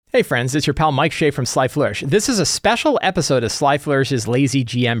Hey friends, it's your pal Mike Shea from Sly Flourish. This is a special episode of Sly Flourish's Lazy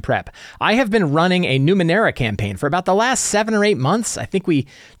GM Prep. I have been running a Numenera campaign for about the last 7 or 8 months. I think we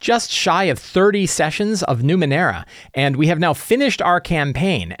just shy of 30 sessions of Numenera, and we have now finished our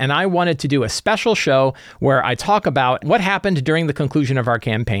campaign. And I wanted to do a special show where I talk about what happened during the conclusion of our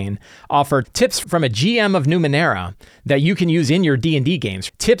campaign, offer tips from a GM of Numenera that you can use in your D&D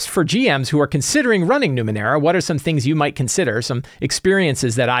games, tips for GMs who are considering running Numenera. What are some things you might consider, some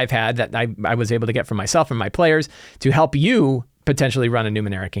experiences that I've had that I was able to get from myself and my players to help you potentially run a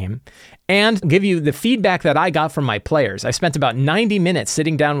Numenera game, and give you the feedback that I got from my players. I spent about 90 minutes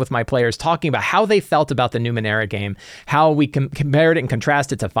sitting down with my players talking about how they felt about the Numenera game, how we compared it and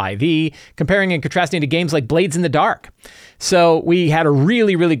contrasted to 5e, comparing and contrasting to games like Blades in the Dark. So we had a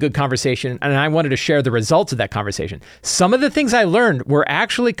really, really good conversation, and I wanted to share the results of that conversation. Some of the things I learned were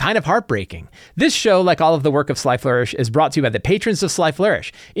actually kind of heartbreaking. This show, like all of the work of Sly Flourish, is brought to you by the patrons of Sly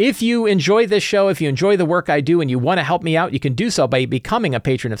Flourish. If you enjoy this show, if you enjoy the work I do, and you want to help me out, you can do so by becoming a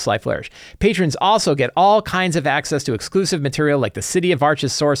patron of Sly Flourish. Patrons also get all kinds of access to exclusive material like the City of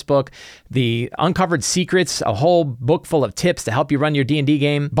Arches source book, the Uncovered Secrets, a whole book full of tips to help you run your D&D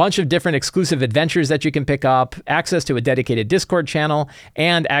game, bunch of different exclusive adventures that you can pick up, access to a dedicated Discord channel,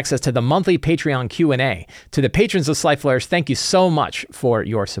 and access to the monthly Patreon Q&A. To the patrons of Sly Flourish, thank you so much for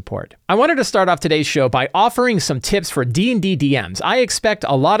your support. I wanted to start off today's show by offering some tips for D&D DMs. I expect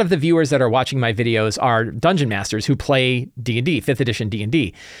a lot of the viewers that are watching my videos are dungeon masters who play D&D, 5th edition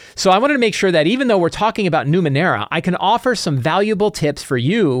D&D. So I wanted to make sure that even though we're talking about Numenera, I can offer some valuable tips for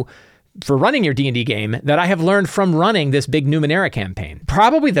you for running your D&D game that I have learned from running this big Numenera campaign.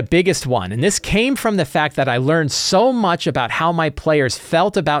 Probably the biggest one, and this came from the fact that I learned so much about how my players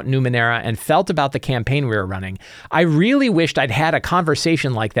felt about Numenera and felt about the campaign we were running. I really wished I'd had a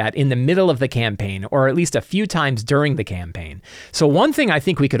conversation like that in the middle of the campaign, or at least a few times during the campaign. So one thing I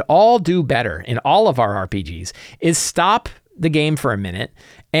think we could all do better in all of our RPGs is stop the game for a minute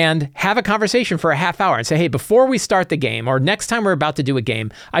and have a conversation for a half hour and say, hey, before we start the game, or next time we're about to do a game,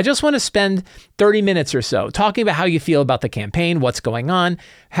 I just want to spend 30 minutes or so talking about how you feel about the campaign, what's going on,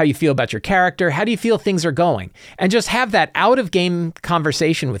 how you feel about your character, how do you feel things are going, and just have that out of game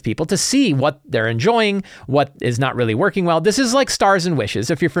conversation with people to see what they're enjoying, what is not really working well. This is like Stars and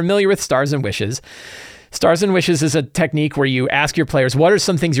Wishes. If you're familiar with Stars and Wishes, Stars and Wishes is a technique where you ask your players, what are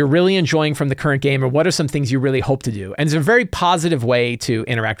some things you're really enjoying from the current game, or what are some things you really hope to do? And it's a very positive way to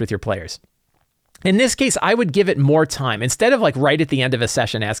interact with your players. In this case, I would give it more time. Instead of like right at the end of a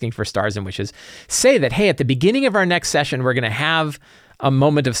session asking for Stars and Wishes, say that, hey, at the beginning of our next session, we're going to have a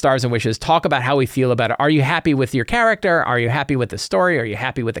moment of Stars and Wishes, talk about how we feel about it. Are you happy with your character? Are you happy with the story? Are you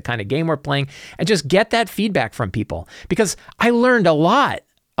happy with the kind of game we're playing? And just get that feedback from people, because I learned a lot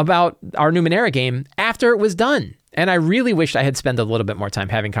about our Numenera game after it was done. And I really wished I had spent a little bit more time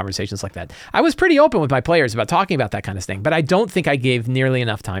having conversations like that. I was pretty open with my players about talking about that kind of thing, but I don't think I gave nearly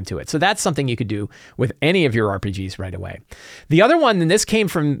enough time to it. So that's something you could do with any of your RPGs right away. The other one, and this came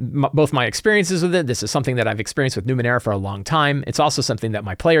from both my experiences with it, this is something that I've experienced with Numenera for a long time. It's also something that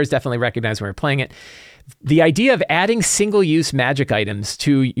my players definitely recognize when we're playing it. The idea of adding single-use magic items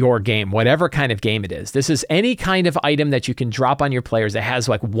to your game, whatever kind of game it is. This is any kind of item that you can drop on your players that has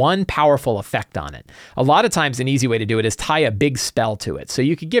like one powerful effect on it. A lot of times an easy way to do it is tie a big spell to it. So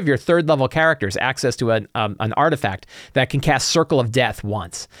you could give your third level characters access to an artifact that can cast Circle of Death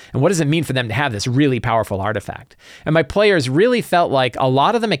once. And what does it mean for them to have this really powerful artifact? And my players really felt like a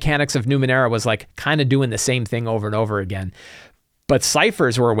lot of the mechanics of Numenera was like kind of doing the same thing over and over again. But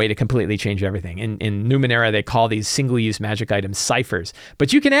ciphers were a way to completely change everything. In Numenera, they call these single-use magic items ciphers.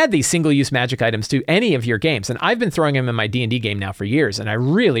 But you can add these single-use magic items to any of your games. And I've been throwing them in my D&D game now for years, and I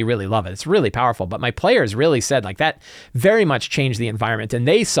really, really love it. It's really powerful. But my players really said like that very much changed the environment, and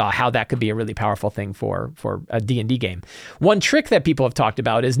they saw how that could be a really powerful thing for a D&D game. One trick that people have talked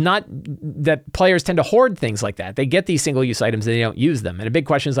about is not that players tend to hoard things like that. They get these single-use items and they don't use them. And a big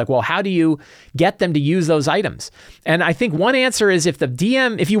question is like, well, how do you get them to use those items? And I think one answer is if the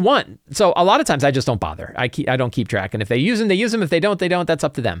DM, if you want, so a lot of times I just don't bother. I don't keep track. And if they use them, they use them. If they don't, they don't. That's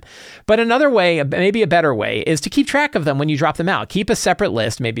up to them. But another way, maybe a better way, is to keep track of them when you drop them out. Keep a separate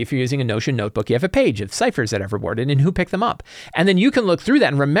list. Maybe if you're using a Notion notebook, you have a page of ciphers that I've rewarded and who picked them up. And then you can look through that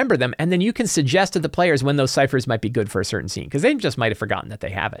and remember them. And then you can suggest to the players when those ciphers might be good for a certain scene, because they just might have forgotten that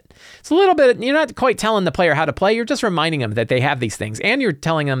they have it. It's a little bit, you're not quite telling the player how to play. You're just reminding them that they have these things. And you're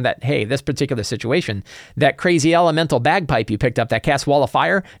telling them that, hey, this particular situation, that crazy elemental bagpipe you picked up that casts Wall of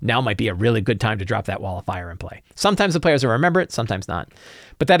Fire, now might be a really good time to drop that Wall of Fire and play. Sometimes the players will remember it, sometimes not.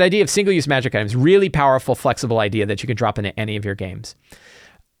 But that idea of single-use magic items, really powerful, flexible idea that you can drop into any of your games.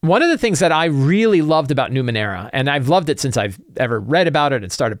 One of the things that I really loved about Numenera, and I've loved it since I've ever read about it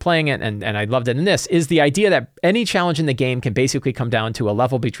and started playing it, and I loved it in this, is the idea that any challenge in the game can basically come down to a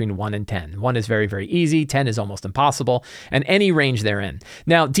level between 1 and 10. 1 is very, very easy, 10 is almost impossible, and any range they're in.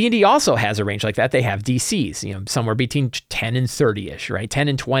 Now, D&D also has a range like that. They have DCs, somewhere between 10 and 30-ish, right? 10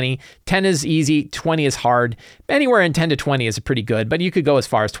 and 20. 10 is easy, 20 is hard. Anywhere in 10 to 20 is pretty good, but you could go as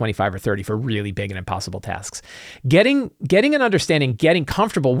far as 25 or 30 for really big and impossible tasks. Getting an understanding, getting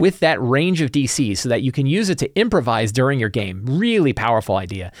comfortable with that range of DCs so that you can use it to improvise during your game. Really powerful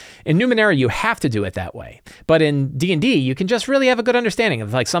idea. In Numenera, you have to do it that way. But in D&D, you can just really have a good understanding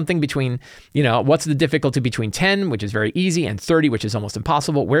of like something between, what's the difficulty between 10, which is very easy, and 30, which is almost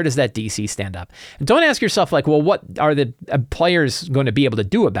impossible. Where does that DC stand up? And don't ask yourself like, well, what are the players going to be able to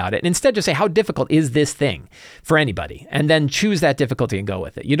do about it? And instead just say, how difficult is this thing for anybody? And then choose that difficulty and go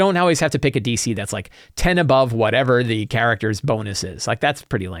with it. You don't always have to pick a DC that's like 10 above whatever the character's bonus is. Like that's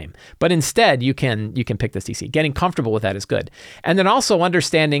pretty lame. But instead, you can pick this DC. Getting comfortable with that is good. And then also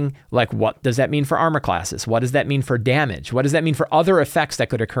understanding, like, what does that mean for armor classes? What does that mean for damage? What does that mean for other effects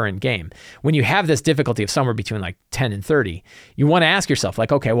that could occur in game? When you have this difficulty of somewhere between like 10 and 30, you want to ask yourself,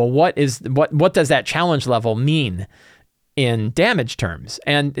 like, okay, well, what does that challenge level mean in damage terms?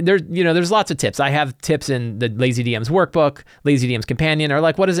 And there's lots of tips. I have tips in the Lazy DM's workbook, Lazy DM's companion, or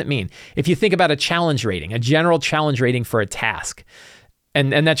like, what does it mean? If you think about a challenge rating, a general challenge rating for a task,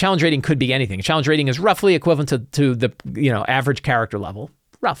 and that challenge rating could be anything. A challenge rating is roughly equivalent to the average character level.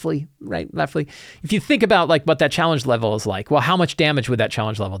 Roughly, right? Roughly. If you think about like what that challenge level is like, well, how much damage would that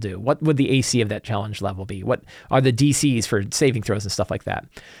challenge level do? What would the AC of that challenge level be? What are the DCs for saving throws and stuff like that?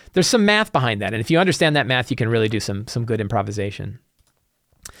 There's some math behind that. And if you understand that math, you can really do some good improvisation.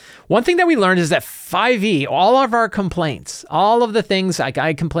 One thing that we learned is that 5e, all of our complaints, all of the things, like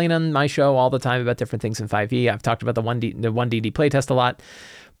I complain on my show all the time about different things in 5e. I've talked about the 1DD playtest a lot.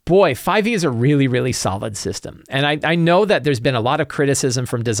 Boy, 5e is a really, really solid system. And I know that there's been a lot of criticism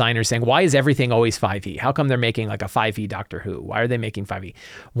from designers saying, why is everything always 5e? How come they're making like a 5e Doctor Who? Why are they making 5e?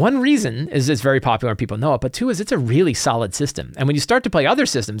 One reason is it's very popular and people know it, but two is it's a really solid system. And when you start to play other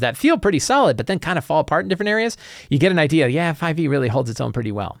systems that feel pretty solid, but then kind of fall apart in different areas, you get an idea, 5e really holds its own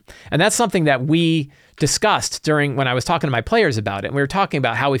pretty well. And that's something that we discussed when I was talking to my players about it. We were talking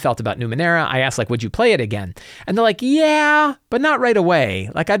about how we felt about Numenera. I asked, like, would you play it again? And they're like, yeah, but not right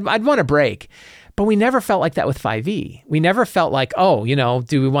away. Like, I'd want a break. But we never felt like that with 5e. We never felt like,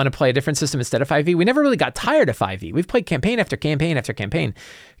 do we want to play a different system instead of 5e? We never really got tired of 5e. We've played campaign after campaign after campaign,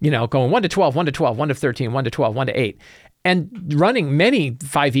 going 1 to 12, 1 to 12, 1 to 13, 1 to 12, 1 to 8, and running many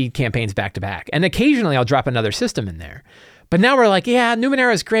 5e campaigns back to back. And occasionally I'll drop another system in there. But now we're like,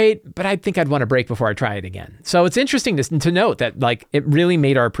 Numenera is great, but I think I'd want a break before I try it again. So it's interesting to note that like it really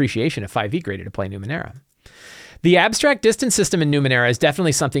made our appreciation of 5e greater to play Numenera. The abstract distance system in Numenera is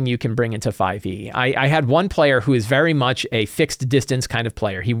definitely something you can bring into 5e. I had one player who is very much a fixed distance kind of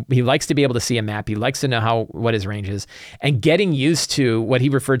player. He likes to be able to see a map. He likes to know what his range is. And getting used to what he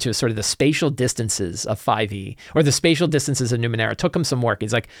referred to as sort of the spatial distances of 5e, or the spatial distances of Numenera, took him some work.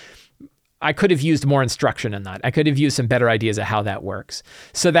 He's like, I could have used more instruction in that. I could have used some better ideas of how that works.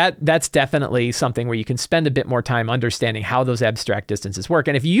 So that's definitely something where you can spend a bit more time understanding how those abstract distances work.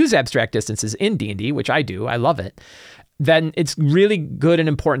 And if you use abstract distances in D&D, which I do, I love it, then it's really good and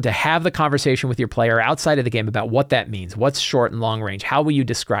important to have the conversation with your player outside of the game about what that means. What's short and long range? How will you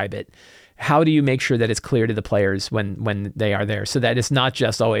describe it? How do you make sure that it's clear to the players when they are there, so that it's not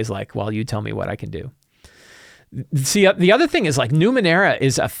just always like, well, you tell me what I can do. See, the other thing is like Numenera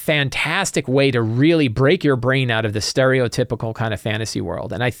is a fantastic way to really break your brain out of the stereotypical kind of fantasy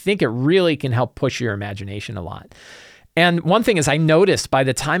world. And I think it really can help push your imagination a lot. And one thing is I noticed by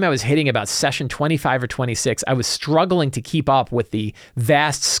the time I was hitting about session 25 or 26, I was struggling to keep up with the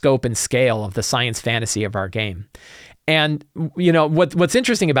vast scope and scale of the science fantasy of our game. And, what's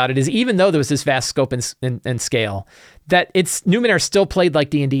interesting about it is even though there was this vast scope and scale, that Numenera still played like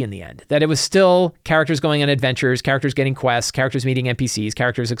D&D in the end. That it was still characters going on adventures, characters getting quests, characters meeting NPCs,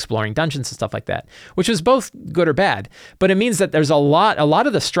 characters exploring dungeons and stuff like that, which was both good or bad. But it means that there's a lot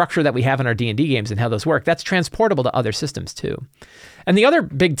of the structure that we have in our D&D games and how those work, that's transportable to other systems too. And the other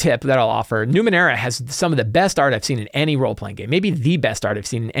big tip that I'll offer, Numenera has some of the best art I've seen in any role-playing game, maybe the best art I've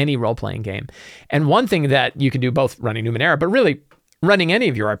seen in any role-playing game. And one thing that you can do both running Numenera, but really running any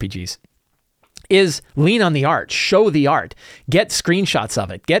of your RPGs, is lean on the art, show the art, get screenshots of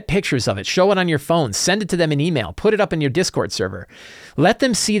it, get pictures of it, show it on your phone, send it to them in email, put it up in your Discord server. Let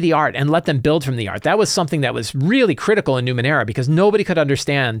them see the art and let them build from the art. That was something that was really critical in Numenera because nobody could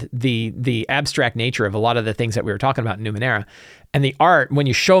understand the abstract nature of a lot of the things that we were talking about in Numenera. And the art, when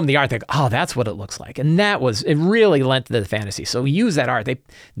you show them the art, they go, oh, that's what it looks like. And it really lent to the fantasy. So we use that art. They,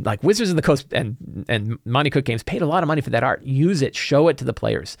 like Wizards of the Coast and Monte Cook Games, paid a lot of money for that art. Use it, show it to the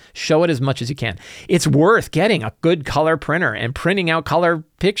players, show it as much as you can. It's worth getting a good color printer and printing out color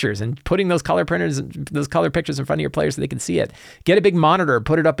pictures and putting those color pictures in front of your players so they can see it. Get a big monitor,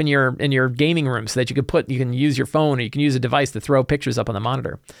 put it up in your gaming room so that you can use your phone or you can use a device to throw pictures up on the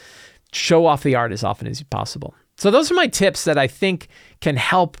monitor. Show off the art as often as possible. So those are my tips that I think can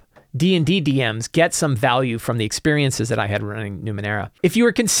help D&D DMs get some value from the experiences that I had running Numenera. If you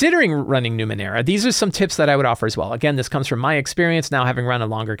were considering running Numenera, these are some tips that I would offer as well. Again, this comes from my experience now having run a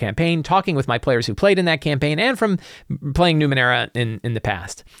longer campaign, talking with my players who played in that campaign, and from playing Numenera in the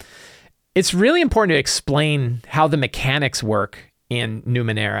past. It's really important to explain how the mechanics work in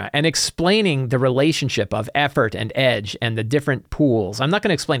Numenera and explaining the relationship of effort and edge and the different pools. I'm not going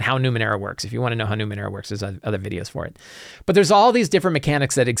to explain how Numenera works. If you want to know how Numenera works, there's other videos for it. But there's all these different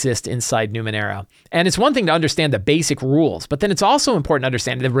mechanics that exist inside Numenera. And it's one thing to understand the basic rules, but then it's also important to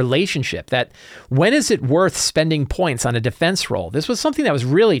understand the relationship, that when is it worth spending points on a defense roll? This was something that was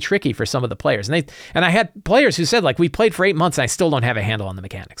really tricky for some of the players. And I had players who said, like, we played for 8 months and I still don't have a handle on the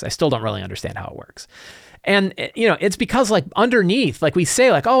mechanics. I still don't really understand how it works. And, it's because, like, underneath, like, we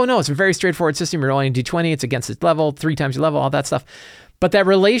say, like, oh, no, it's a very straightforward system. You're rolling a D20, it's against its level, 3 times your level, all that stuff. But that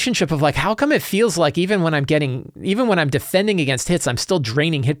relationship of, like, how come it feels like even when I'm defending against hits, I'm still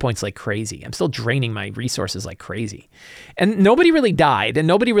draining hit points like crazy. I'm still draining my resources like crazy. And nobody really died, and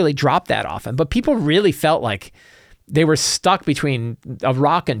nobody really dropped that often. But people really felt like they were stuck between a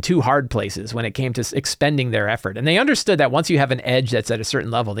rock and two hard places when it came to expending their effort. And they understood that once you have an edge that's at a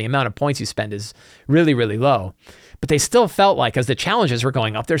certain level, the amount of points you spend is really, really low. But they still felt like as the challenges were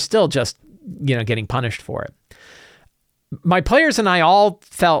going up, they're still just, getting punished for it. My players and I all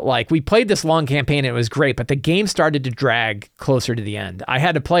felt like we played this long campaign and it was great, but the game started to drag closer to the end. I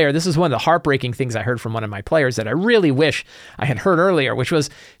had a player, this is one of the heartbreaking things I heard from one of my players that I really wish I had heard earlier, which was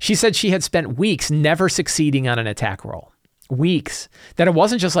she said she had spent weeks never succeeding on an attack roll. Weeks. That it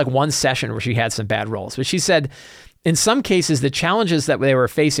wasn't just like one session where she had some bad rolls, but she said in some cases, the challenges that they were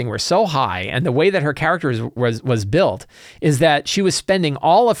facing were so high, and the way that her character was built is that she was spending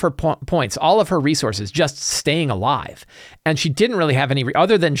all of her points, all of her resources, just staying alive. And she didn't really have any,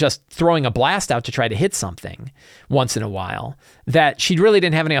 other than just throwing a blast out to try to hit something once in a while, that she really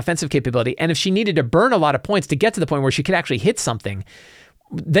didn't have any offensive capability. And if she needed to burn a lot of points to get to the point where she could actually hit something,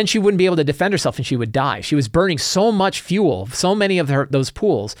 then she wouldn't be able to defend herself and she would die. She was burning so much fuel, so many of those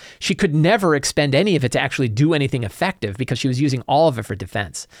pools, she could never expend any of it to actually do anything effective because she was using all of it for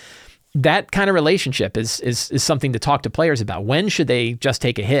defense. That kind of relationship is something to talk to players about. When should they just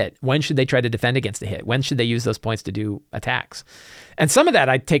take a hit? When should they try to defend against a hit? When should they use those points to do attacks? And some of that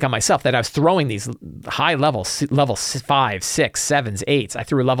I take on myself, that I was throwing these high levels, level 5, 6, 7s, 8s. I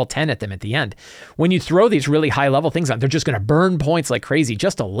threw a level 10 at them at the end. When you throw these really high level things on, they're just going to burn points like crazy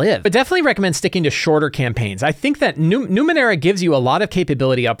just to live. But definitely recommend sticking to shorter campaigns. I think that Numenera gives you a lot of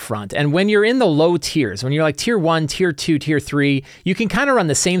capability up front. And when you're in the low tiers, when you're like tier 1, tier 2, tier 3, you can kind of run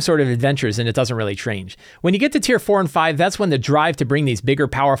the same sort of adventures and it doesn't really change. When you get to tier 4 and 5, that's when the drive to bring these bigger,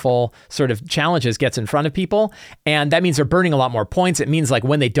 powerful sort of challenges gets in front of people. And that means they're burning a lot more points. It means like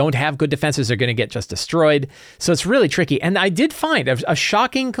when they don't have good defenses, they're going to get just destroyed. So it's really tricky. And I did find a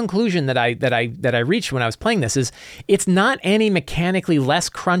shocking conclusion that I reached when I was playing this is it's not any mechanically less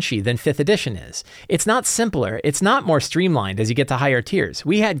crunchy than 5th edition is. It's not simpler. It's not more streamlined as you get to higher tiers.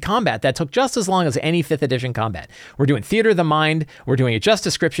 We had combat that took just as long as any 5th edition combat. We're doing theater of the mind. We're doing a just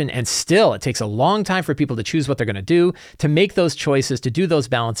description, and still it takes a long time for people to choose what they're going to do, to make those choices, to do those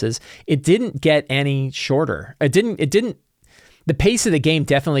balances. It didn't get any shorter. The pace of the game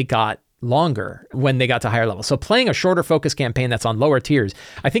definitely got longer when they got to higher levels. So playing a shorter focus campaign that's on lower tiers,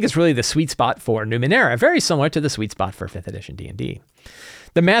 I think is really the sweet spot for Numenera, very similar to the sweet spot for 5th edition D&D.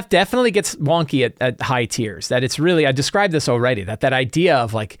 The math definitely gets wonky at high tiers. That it's really, I described this already, that idea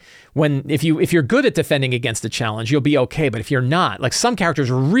of like, if you're good at defending against a challenge, you'll be okay. But if you're not, like some characters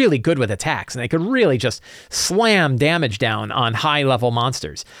are really good with attacks and they could really just slam damage down on high level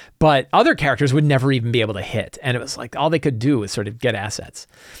monsters. But other characters would never even be able to hit. And it was like, all they could do was sort of get assets.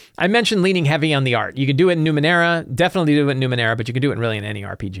 I mentioned leaning heavy on the art. You can do it in Numenera, definitely do it in Numenera, but you can do it really in any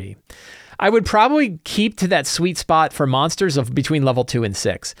RPG. I would probably keep to that sweet spot for monsters of between level 2 and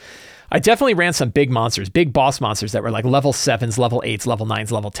 6. I definitely ran some big monsters, big boss monsters that were like level 7s, level 8s, level 9s,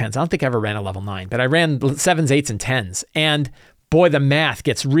 level 10s. I don't think I ever ran a level 9, but I ran 7s, 8s, and 10s. And boy, the math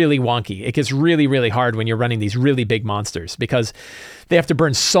gets really wonky. It gets really, really hard when you're running these really big monsters because they have to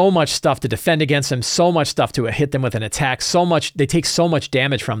burn so much stuff to defend against them, so much stuff to hit them with an attack, they take so much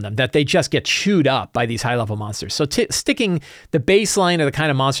damage from them that they just get chewed up by these high-level monsters. So sticking the baseline of the kind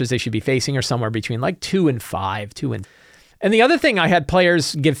of monsters they should be facing are somewhere between like 2 and 5, 2 and... And the other thing, I had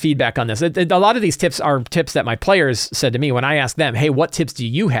players give feedback on this. A lot of these tips are tips that my players said to me when I asked them, hey, what tips do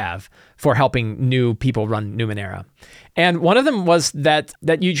you have for helping new people run Numenera? And one of them was that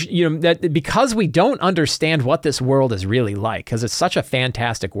because we don't understand what this world is really like, because it's such a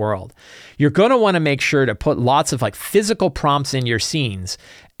fantastic world, you're going to want to make sure to put lots of like physical prompts in your scenes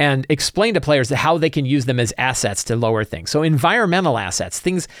and explain to players how they can use them as assets to lower things. So environmental assets,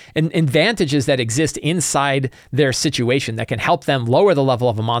 things and advantages that exist inside their situation that can help them lower the level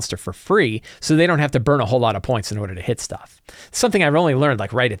of a monster for free so they don't have to burn a whole lot of points in order to hit stuff. Something I've only learned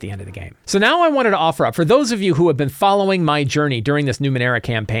like right at the end of the game. So now I wanted to offer up, for those of you who have been following my journey during this Numenera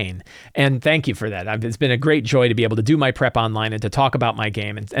campaign, and thank you for that. It's been a great joy to be able to do my prep online and to talk about my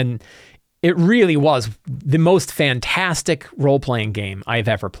game. And it really was the most fantastic role-playing game I've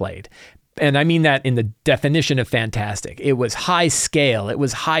ever played. And I mean that in the definition of fantastic. It was high scale. It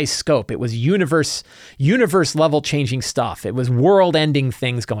was high scope. It was universe level changing stuff. It was world-ending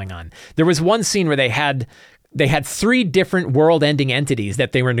things going on. There was one scene where they had 3 different world-ending entities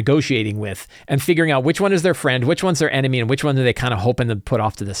that they were negotiating with and figuring out which one is their friend, which one's their enemy, and which one are they kind of hoping to put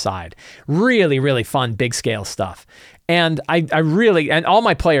off to the side. Really, really fun, big-scale stuff. And I really, and all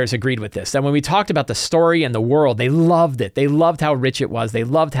my players agreed with this, that when we talked about the story and the world, they loved it. They loved how rich it was. They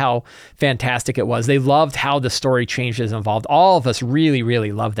loved how fantastic it was. They loved how the story changes and evolved. All of us really,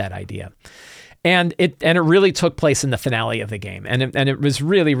 really loved that idea. And it really took place in the finale of the game. And it was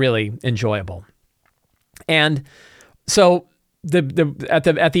really, really enjoyable. And so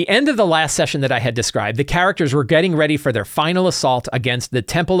at the end of the last session that I had described, the characters were getting ready for their final assault against the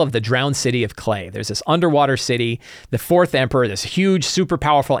Temple of the Drowned City of Clay. There's this underwater city. The fourth emperor, this huge, super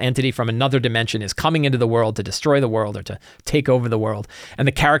powerful entity from another dimension, is coming into the world to destroy the world or to take over the world. And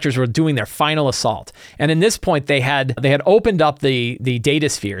the characters were doing their final assault. And in this point, they had opened up the data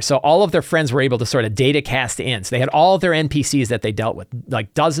sphere. So all of their friends were able to sort of data cast in. So they had all of their NPCs that they dealt with,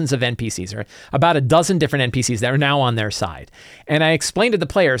 like dozens of NPCs, or about a dozen different NPCs that are now on their side. And I explained to the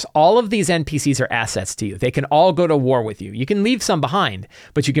players, all of these NPCs are assets to you. They can all go to war with you. You can leave some behind,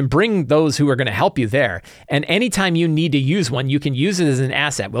 but you can bring those who are going to help you there. And anytime you need to use one, you can use it as an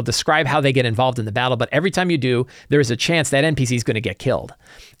asset. We'll describe how they get involved in the battle, but every time you do, there is a chance that NPC is going to get killed.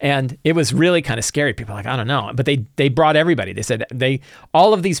 And it was really kind of scary. People are like, I don't know. But they brought everybody. They said,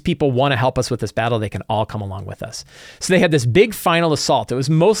 all of these people want to help us with this battle. They can all come along with us. So they had this big final assault. It was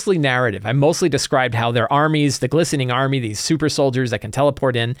mostly narrative. I mostly described how their armies, the glistening army, these super soldiers that can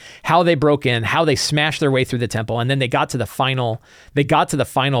teleport in, how they broke in, how they smashed their way through the temple, and then they got to the final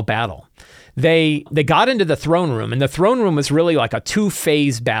battle. They got into the throne room, and the throne room was really like a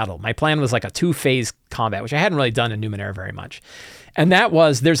 2-phase battle. My plan was like a 2-phase combat, which I hadn't really done in Numenera very much. And that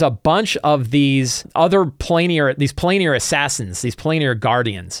was, there's a bunch of these other planar assassins, these planar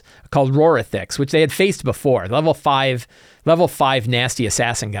guardians called Rorithics, which they had faced before, level 5 nasty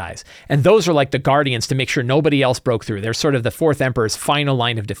assassin guys. And those are like the guardians to make sure nobody else broke through. They're sort of the fourth emperor's final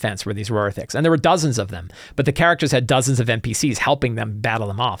line of defense were these Rorithics. And there were dozens of them, but the characters had dozens of NPCs helping them battle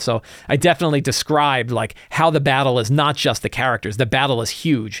them off. So I definitely described like how the battle is not just the characters. The battle is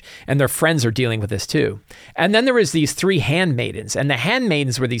huge, and their friends are dealing with this too. And then there was these 3 handmaidens, and the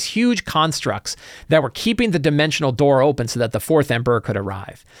handmaidens were these huge constructs that were keeping the dimensional door open so that the fourth emperor could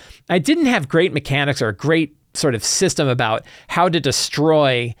arrive. I didn't have great mechanics or a great sort of system about how to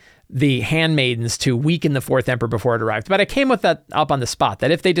destroy the handmaidens to weaken the fourth emperor before it arrived. But I came with that up on the spot,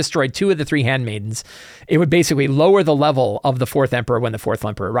 that if they destroyed 2 of the 3 handmaidens, it would basically lower the level of the fourth emperor when the fourth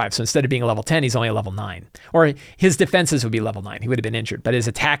emperor arrived. So instead of being a level 10, he's only a level 9. Or his defenses would be level 9. He would have been injured, but his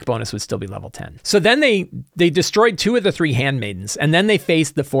attack bonus would still be level 10. So then they destroyed 2 of the 3 handmaidens, and then they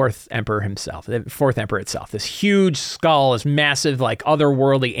faced the fourth emperor himself, the fourth emperor itself. This huge skull, this massive, like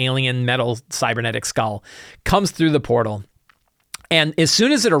otherworldly alien metal cybernetic skull comes through the portal. And as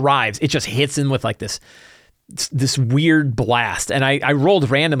soon as it arrives, it just hits him with like this weird blast. And I rolled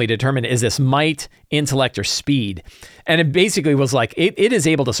randomly to determine, is this might, intellect, or speed? And it basically was like, it is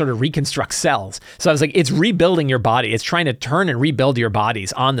able to sort of reconstruct cells. So I was like, it's rebuilding your body. It's trying to turn and rebuild your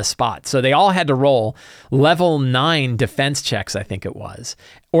bodies on the spot. So they all had to roll level 9 defense checks, I think it was.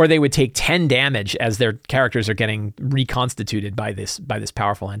 Or they would take 10 damage as their characters are getting reconstituted by this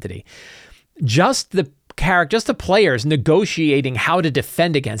powerful entity. Just the players negotiating how to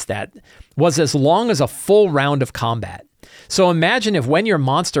defend against that was as long as a full round of combat. So imagine if when your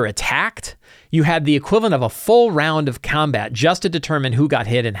monster attacked, you had the equivalent of a full round of combat just to determine who got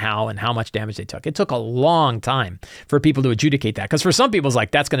hit and how much damage they took. It took a long time for people to adjudicate that, because for some people it's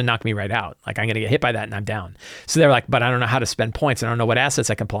like, that's going to knock me right out. Like, I'm going to get hit by that and I'm down. So they're like, but I don't know how to spend points. I don't know what assets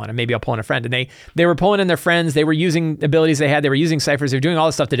I can pull in, and maybe I'll pull in a friend. And they were pulling in their friends. They were using abilities they had. They were using ciphers. They were doing all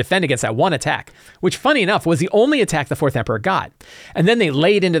this stuff to defend against that one attack, which, funny enough, was the only attack the Fourth Emperor got. And then they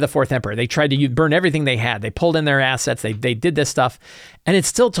laid into the Fourth Emperor. They tried to burn everything they had. They pulled in their assets. They did this stuff, and it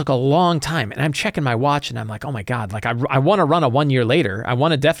still took a long time. And I'm checking my watch, and I'm like, oh my God, like I want to run a 1 year later. I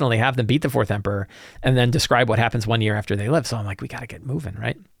want to definitely have them beat the Fourth Emperor and then describe what happens 1 year after they live. So I'm like, we got to get moving,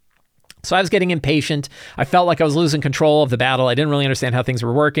 right? So I was getting impatient. I felt like I was losing control of the battle. I didn't really understand how things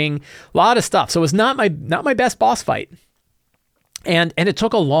were working. A lot of stuff. So it was not my best boss fight. And it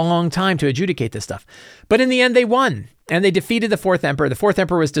took a long time to adjudicate this stuff. But in the end, they won. And they defeated the Fourth Emperor. The Fourth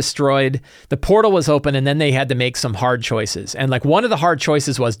Emperor was destroyed. The portal was open, and then they had to make some hard choices. And like, one of the hard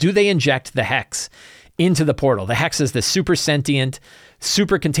choices was, do they inject the Hex into the portal? The Hex is the super sentient,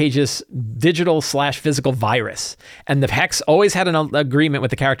 super contagious digital/physical virus. And the Hex always had an agreement with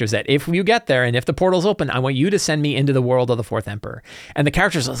the characters that if you get there and if the portal's open, I want you to send me into the world of the Fourth Emperor. And the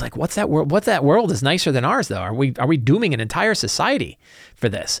characters was like, what's that world? What's that world is nicer than ours, though? Are we dooming an entire society for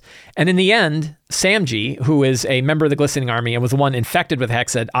this? And in the end, Samji, who is a member of the Glistening Army and was the one infected with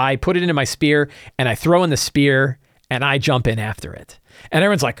Hex, said, I put it into my spear and I throw in the spear and I jump in after it. And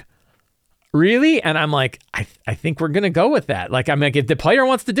everyone's like, really? And I'm like, I think we're going to go with that. Like, I'm like, if the player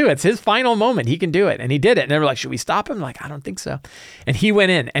wants to do it, it's his final moment. He can do it. And he did it. And they were like, should we stop him? I'm like, I don't think so. And he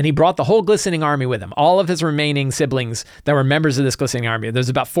went in and he brought the whole Glistening Army with him. All of his remaining siblings that were members of this Glistening Army. There's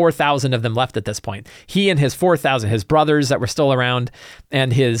about 4,000 of them left at this point. He and his 4,000, his brothers that were still around,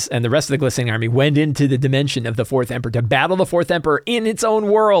 and the rest of the Glistening Army went into the dimension of the Fourth Emperor to battle the Fourth Emperor in its own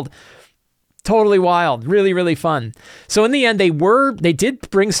world. Totally wild, really, really fun. So in the end, they did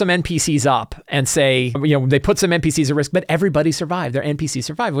bring some NPCs up and say, they put some NPCs at risk, but everybody survived. Their NPCs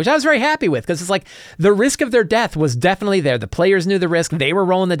survived, which I was very happy with, because it's like the risk of their death was definitely there. The players knew the risk. They were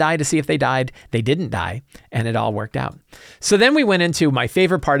rolling the die to see if they died. They didn't die, and it all worked out. So then we went into my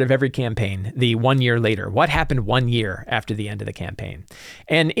favorite part of every campaign, the 1 year later. What happened 1 year after the end of the campaign?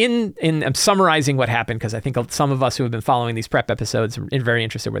 And I'm summarizing what happened, because I think some of us who have been following these prep episodes are very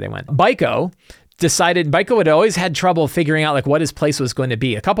interested where they went. Baiko had always had trouble figuring out like what his place was going to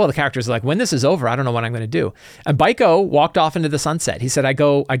be. A couple of the characters were like, when this is over, I don't know what I'm going to do. And Baiko walked off into the sunset. He said, I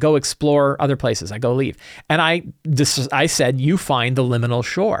go explore other places. I go leave. And I said, you find the liminal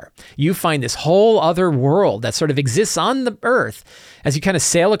shore. You find this whole other world that sort of exists on the earth as you kind of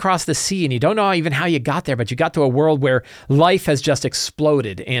sail across the sea, and you don't know even how you got there, but you got to a world where life has just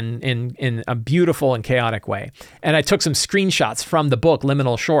exploded in a beautiful and chaotic way. And I took some screenshots from the book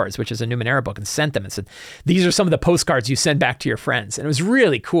Liminal Shores, which is a Numenera book, and sent them and said, these are some of the postcards you send back to your friends. And it was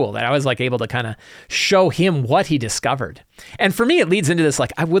really cool that I was like able to kind of show him what he discovered. And for me, it leads into this,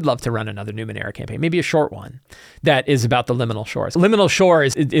 like, I would love to run another Numenera campaign, maybe a short one that is about the Liminal Shores. Liminal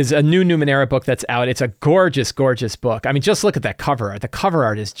Shores is a new Numenera book that's out. It's a gorgeous, gorgeous book. I mean, just look at that cover art. The cover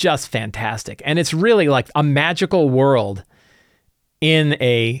art is just fantastic. And it's really like a magical world in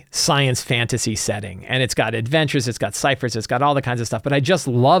a science fantasy setting. And it's got adventures, it's got ciphers, it's got all the kinds of stuff. But I just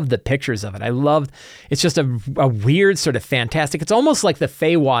love the pictures of it. It's just a weird sort of fantastic. It's almost like the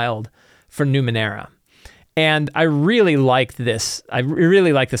Feywild for Numenera. And I really liked this. I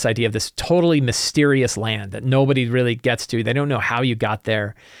really like this idea of this totally mysterious land that nobody really gets to. They don't know how you got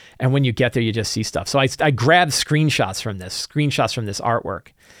there. And when you get there, you just see stuff. So I grabbed screenshots from this artwork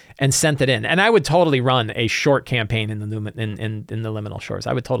and sent it in. And I would totally run a short campaign in the Liminal Shores.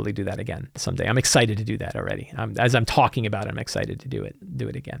 I would totally do that again someday. I'm excited to do that already. As I'm talking about it, I'm excited to do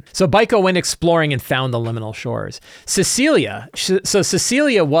it again. So Baiko went exploring and found the Liminal Shores. Cecilia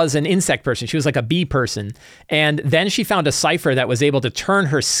was an insect person. She was like a bee person. And then she found a cipher that was able to turn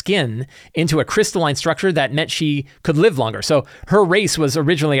her skin into a crystalline structure that meant she could live longer. So her race was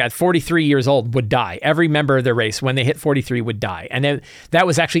originally at 43 years old would die. Every member of their race, when they hit 43, would die. And that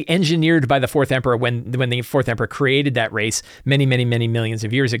was actually engineered by the Fourth Emperor when the Fourth Emperor created that race many, many, many millions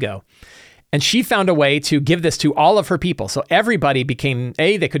of years ago. And she found a way to give this to all of her people. So everybody became,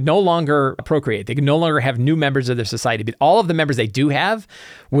 they could no longer procreate. They could no longer have new members of their society, but all of the members they do have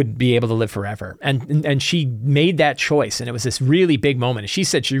would be able to live forever. And she made that choice. And it was this really big moment. And she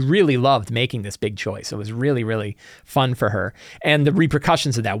said she really loved making this big choice. It was really, really fun for her. And the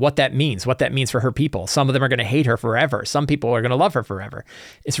repercussions of that, what that means for her people. Some of them are going to hate her forever. Some people are going to love her forever.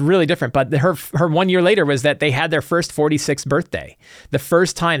 It's really different. But her 1 year later was that they had their first 46th birthday. The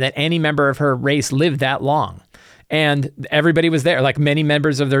first time that any member of her race lived that long. And everybody was there. Like many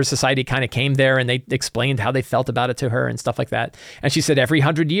members of their society kind of came there and they explained how they felt about it to her and stuff like that. And she said, every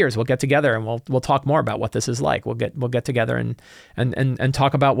 100 years we'll get together and we'll talk more about what this is like. We'll get together and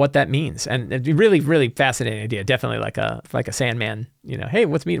talk about what that means. And it's really, really fascinating idea. Definitely like a Sandman, hey,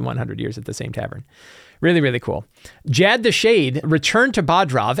 let's meet in 100 years at the same tavern. Really, really cool. Jad the Shade returned to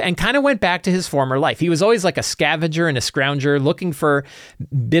Bodrov and kind of went back to his former life. He was always like a scavenger and a scrounger, looking for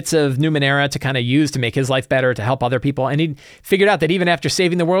bits of Numenera to kind of use to make his life better, to help other people. And he figured out that even after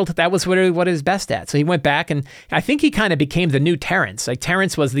saving the world, that was what he was best at. So he went back, and I think he kind of became the new Terrence. Like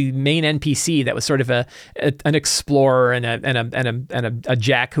Terrence was the main NPC that was sort of an explorer and a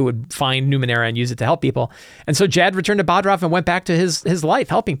jack who would find Numenera and use it to help people. And so Jad returned to Bodrov and went back to his life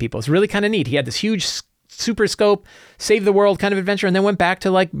helping people. It's really kind of neat. He had this huge super scope, save the world kind of adventure, and then went back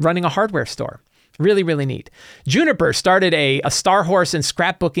to like running a hardware store. Really, really neat. Juniper started a Star Horse and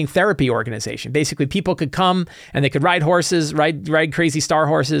scrapbooking therapy organization. Basically, people could come and they could ride horses, ride crazy Star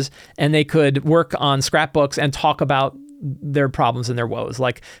Horses, and they could work on scrapbooks and talk about their problems and their woes.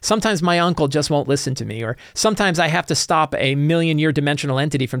 Like sometimes my uncle just won't listen to me, or sometimes I have to stop a million-year dimensional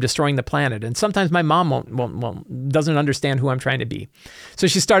entity from destroying the planet, and sometimes my mom doesn't understand who I'm trying to be. So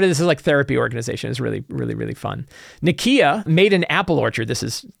she started this as like therapy organization. It's really, really, really fun. Nikia made an apple orchard. This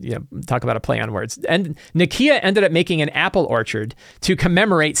is, talk about a play on words. And Nikia ended up making an apple orchard to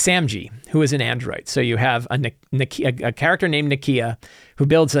commemorate Samji, who is an android. So you have a character named Nikia who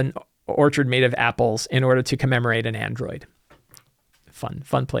builds an orchard made of apples in order to commemorate an android.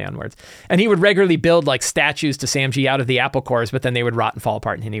 Fun play on words. And he would regularly build like statues to Samji out of the apple cores, but then they would rot and fall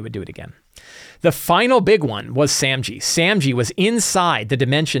apart and he would do it again. The final big one was Samji. Samji was inside the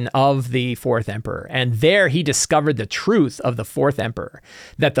dimension of the Fourth Emperor, and there he discovered the truth of the Fourth Emperor,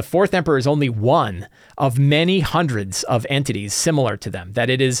 that the Fourth Emperor is only one of many hundreds of entities similar to them,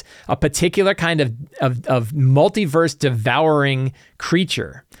 that it is a particular kind of multiverse devouring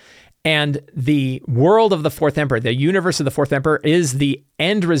creature. And the world of the Fourth Emperor, the universe of the Fourth Emperor, is the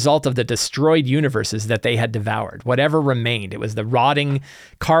end result of the destroyed universes that they had devoured. Whatever remained, it was the rotting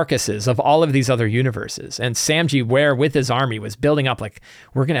carcasses of all of these other universes. And Samji, with his army, was building up like,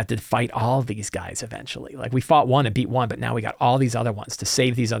 we're going to have to fight all these guys eventually. Like we fought one and beat one, but now we got all these other ones to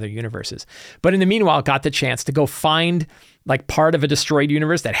save these other universes. But in the meanwhile, got the chance to go find like part of a destroyed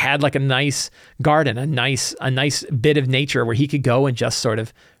universe that had like a nice garden, a nice bit of nature where he could go and just sort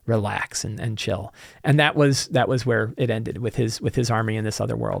of relax and chill. And that was where it ended with his army in this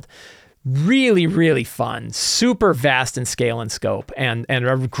other world. Really, really fun, super vast in scale and scope, and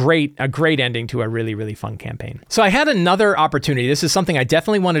a great ending to a really, really fun campaign. So I had another opportunity. This is something I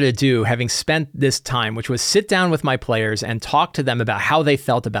definitely wanted to do, having spent this time, which was sit down with my players and talk to them about how they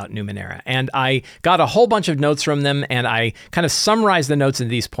felt about Numenera. And I got a whole bunch of notes from them, and I kind of summarized the notes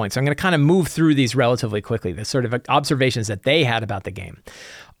into these points. I'm going to kind of move through these relatively quickly, the sort of observations that they had about the game.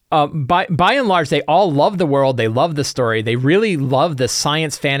 By and large, they all love the world. They love the story. They really love the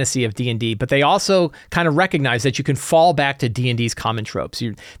science fantasy of D&D, but they also kind of recognize that you can fall back to D&D's common tropes.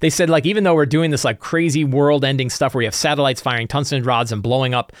 They said, like, even though we're doing this like crazy world-ending stuff where you have satellites firing tungsten rods and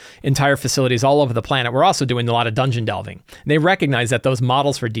blowing up entire facilities all over the planet, we're also doing a lot of dungeon delving. They recognize that those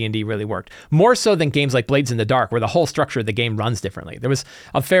models for D&D really worked, more so than games like Blades in the Dark, where the whole structure of the game runs differently. There was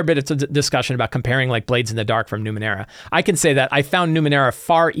a fair bit of discussion about comparing like Blades in the Dark from Numenera. I can say that I found Numenera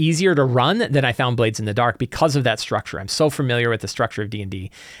far easier to run than I found Blades in the Dark because of that structure. I'm so familiar with the structure of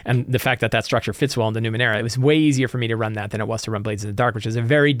D&D and the fact that structure fits well into Numenera. It was way easier for me to run that than it was to run Blades in the Dark, which is a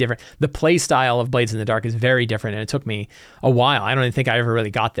very different, the play style of Blades in the Dark is very different, and it took me a while. I don't even think I ever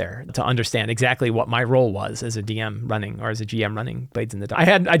really got there to understand exactly what my role was as a DM running, or as a GM running Blades in the Dark.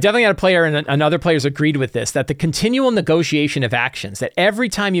 I definitely had a player, and other players agreed with this, that the continual negotiation of actions, that every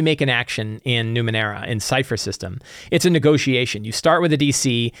time you make an action in Numenera, in Cypher system, it's a negotiation. You start with a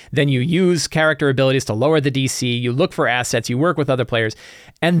DC, then you use character abilities to lower the DC, you look for assets, you work with other players,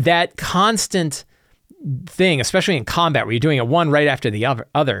 and that constant thing, especially in combat where you're doing it one right after the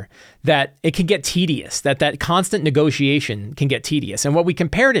other, that it can get tedious, that constant negotiation can get tedious. And what we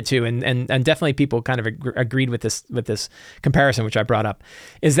compared it to, and definitely people kind of agreed with this comparison, which I brought up,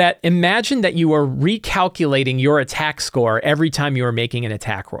 is that imagine that you are recalculating your attack score every time you are making an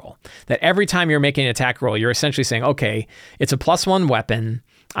attack roll. That every time you're making an attack roll, you're essentially saying, okay, it's a +1 weapon,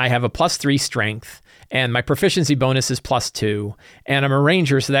 I have a +3 strength, and my proficiency bonus is +2, and I'm a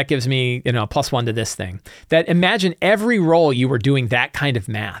ranger, so that gives me, +1 to this thing. That imagine every roll you were doing that kind of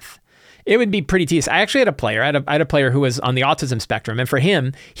math. it would be pretty tedious. I actually had a player. I had a player who was on the autism spectrum, and for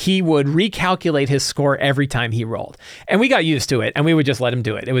him, he would recalculate his score every time he rolled. And we got used to it, and we would just let him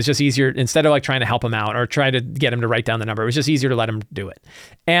do it. It was just easier, instead of like trying to help him out or try to get him to write down the number. It was just easier to let him do it.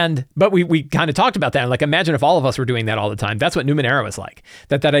 But we kind of talked about that. And like, imagine if all of us were doing that all the time. That's what Numenera was like.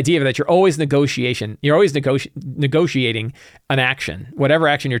 That idea that you're always negotiating an action, whatever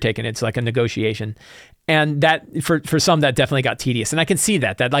action you're taking. It's like a negotiation. And that for some, that definitely got tedious. And I can see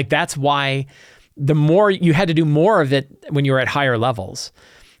that like, that's why the more you had to do more of it when you were at higher levels,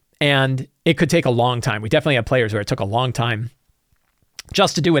 and it could take a long time. We definitely had players where it took a long time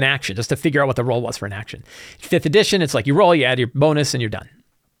just to do an action, just to figure out what the roll was for an action. 5th edition, it's like you roll, you add your bonus, and you're done.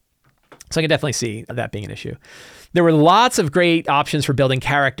 So I can definitely see that being an issue. There were lots of great options for building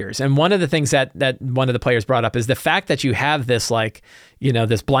characters. And one of the things that one of the players brought up is the fact that you have this like,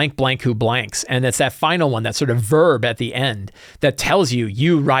 this blank blank who blanks. And it's that final one, that sort of verb at the end that tells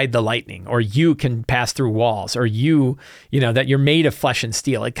you ride the lightning, or you can pass through walls, or that you're made of flesh and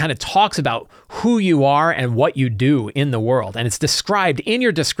steel. It kind of talks about who you are and what you do in the world. And it's described in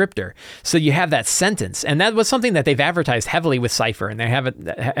your descriptor. So you have that sentence. And that was something that they've advertised heavily with Cypher, and they have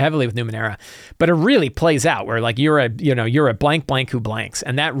it heavily with Numenera. But it really plays out where like you're a blank blank who blanks.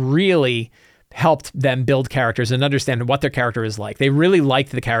 And that really helped them build characters and understand what their character is like. They really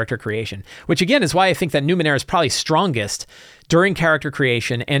liked the character creation, which again is why I think that Numenera is probably strongest during character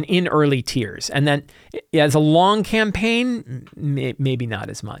creation and in early tiers. And then as a long campaign, maybe not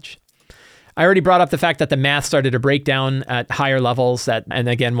as much. I already brought up the fact that the math started to break down at higher levels. And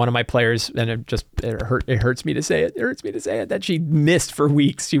again, one of my players, and it hurts me to say it. It hurts me to say it, that she missed for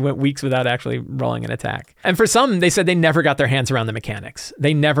weeks. She went weeks without actually rolling an attack. And for some, they said they never got their hands around the mechanics.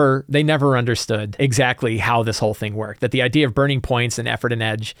 They never understood exactly how this whole thing worked. That the idea of burning points and effort and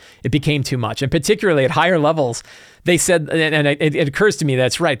edge, it became too much. And particularly at higher levels, they said, and it occurs to me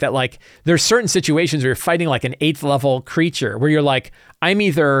that's right, that like there's certain situations where you're fighting like an 8th level creature where you're like, I'm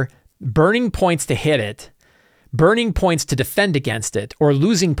either burning points to hit it, burning points to defend against it, or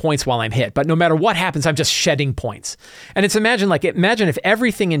losing points while I'm hit. But no matter what happens, I'm just shedding points. And it's imagine if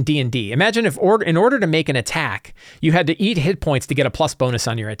everything in D&D, imagine if in order to make an attack, you had to eat hit points to get a plus bonus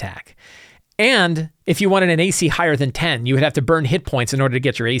on your attack. And if you wanted an AC higher than 10, you would have to burn hit points in order to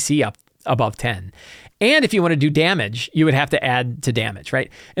get your AC up above 10. And if you want to do damage, you would have to add to damage,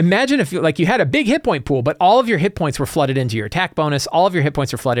 right? Imagine if you had a big hit point pool, but all of your hit points were flooded into your attack bonus, all of your hit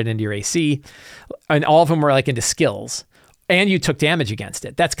points were flooded into your AC, and all of them were like into skills, and you took damage against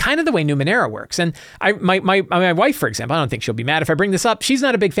it. That's kind of the way Numenera works. And my wife, for example, I don't think she'll be mad if I bring this up. She's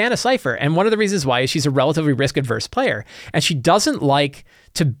not a big fan of Cypher. And one of the reasons why is she's a relatively risk-averse player, and she doesn't like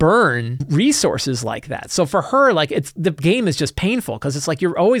to burn resources like that. So for her, like the game is just painful because it's like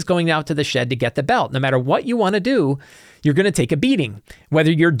you're always going out to the shed to get the belt. No matter what you want to do, you're going to take a beating.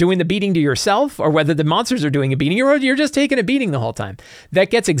 Whether you're doing the beating to yourself or whether the monsters are doing a beating, you're just taking a beating the whole time.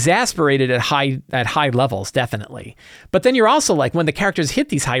 That gets exasperated at high levels, definitely. But then you're also like, when the characters hit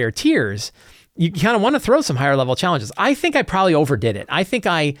these higher tiers, you kind of want to throw some higher level challenges. I think I probably overdid it. I think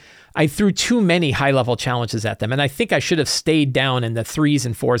I threw too many high level challenges at them, and I think I should have stayed down in the 3s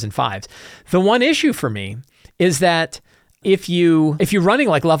and 4s and 5s. The one issue for me is that if you're running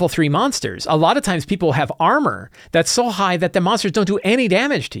like level 3 monsters, a lot of times people have armor that's so high that the monsters don't do any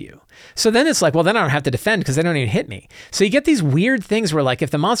damage to you. So then it's like, well, then I don't have to defend because they don't even hit me. So you get these weird things where like if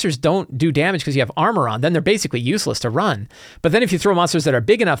the monsters don't do damage because you have armor on, then they're basically useless to run. But then if you throw monsters that are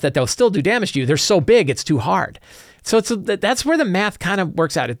big enough that they'll still do damage to you, they're so big it's too hard. So that's where the math kind of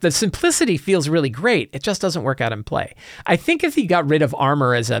works out. The simplicity feels really great. It just doesn't work out in play. I think if you got rid of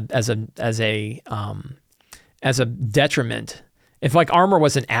armor as a detriment, if like armor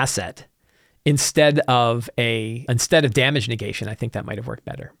was an asset instead of damage negation, I think that might have worked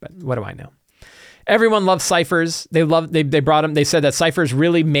better. But what do I know? Everyone loves ciphers. They brought them. They said that ciphers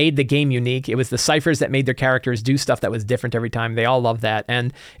really made the game unique. It was the ciphers that made their characters do stuff that was different every time. They all love that.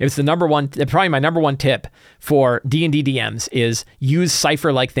 And it was probably my number one tip for D&D DMs is use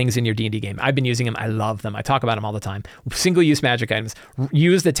cipher-like things in your D&D game. I've been using them. I love them. I talk about them all the time. Single-use magic items.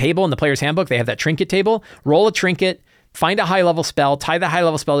 Use the table in the player's handbook. They have that trinket table. Roll a trinket. Find a high-level spell, tie the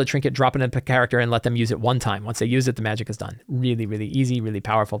high-level spell to the trinket, drop it into the character, and let them use it one time. Once they use it, the magic is done. Really, really easy, really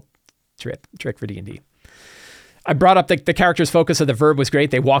powerful trick for D&D. I brought up the character's focus of the verb was great.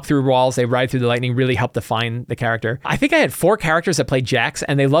 They walk through walls, they ride through the lightning, really helped define the character. I think I had 4 characters that played Jax,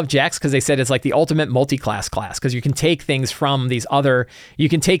 and they love Jax because they said it's like the ultimate multi-class class because you can take things from you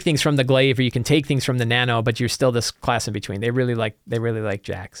can take things from the glaive or you can take things from the nano, but you're still this class in between. They really like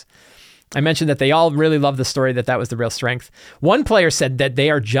Jax. I mentioned that they all really love the story, that was the real strength. One player said that they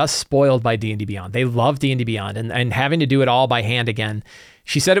are just spoiled by D&D Beyond. They love D&D Beyond, and having to do it all by hand again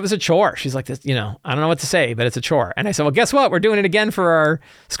she said it was a chore. She's like, this, I don't know what to say, but it's a chore. And I said, well, guess what? We're doing it again for our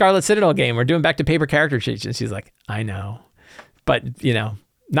Scarlet Citadel game. We're doing back to paper character sheets. And she's like, I know. But,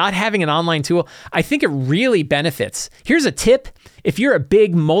 not having an online tool, I think it really benefits. Here's a tip. If you're a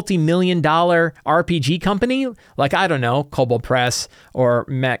big multi-million-dollar RPG company, like, I don't know, Kobold Press or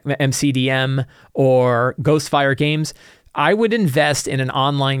MCDM or Ghostfire Games, I would invest in an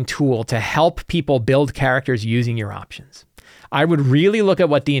online tool to help people build characters using your options. I would really look at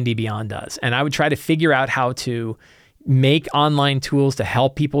what D&D Beyond does, and I would try to figure out how to make online tools to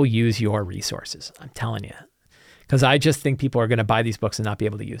help people use your resources. I'm telling you, because I just think people are going to buy these books and not be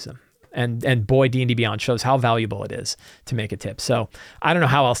able to use them. And boy, D&D Beyond shows how valuable it is to make a tip. So I don't know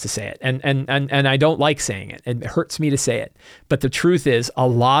how else to say it. And I don't like saying it. It hurts me to say it. But the truth is, a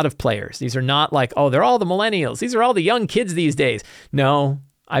lot of players, these are not like, oh, they're all the millennials. These are all the young kids these days. No,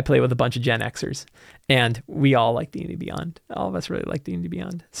 I play with a bunch of Gen Xers. And we all like D&D Beyond. All of us really like D&D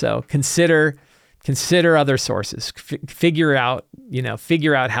Beyond. So consider other sources. Figure out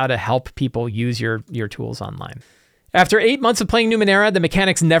how to help people use your tools online. After 8 months of playing Numenera, the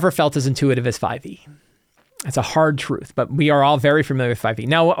mechanics never felt as intuitive as 5e. That's a hard truth, but we are all very familiar with 5e.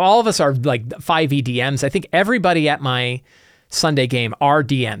 Now, all of us are like 5e DMs. I think everybody at my Sunday game are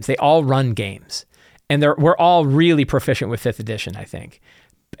DMs. They all run games. And we're all really proficient with 5th edition, I think.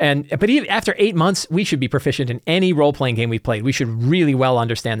 But even after 8 months, we should be proficient in any role-playing game we've played. We should really well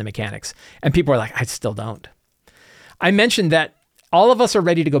understand the mechanics. And people are like, I still don't. I mentioned that all of us are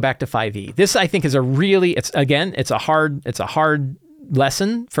ready to go back to 5e. This, I think, is it's a hard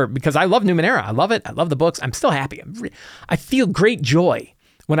lesson because I love Numenera. I love it. I love the books. I'm still happy. I feel great joy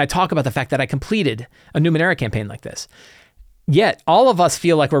when I talk about the fact that I completed a Numenera campaign like this. Yet, all of us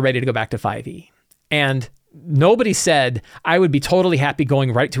feel like we're ready to go back to 5e. And nobody said, I would be totally happy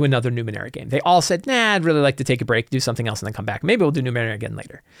going right to another Numenera game. They all said, nah, I'd really like to take a break, do something else, and then come back. Maybe we'll do Numenera again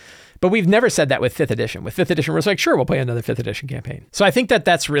later. But we've never said that with 5th edition. With 5th edition, we're just like, sure, we'll play another 5th edition campaign. So I think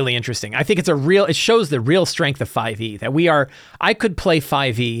that's really interesting. I think it shows the real strength of 5e, that I could play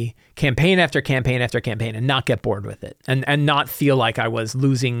 5e campaign after campaign after campaign and not get bored with it and not feel like I was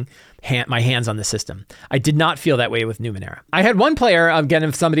losing my hands on the system. I did not feel that way with Numenera. I had one player,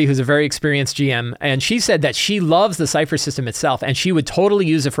 again, somebody who's a very experienced GM, and she said that she loves the Cypher system itself and she would totally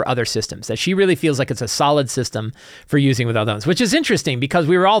use it for other systems, that she really feels like it's a solid system for using with other ones, which is interesting because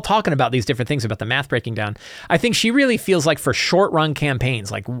we were all talking about these different things about the math breaking down. I think she really feels like for short run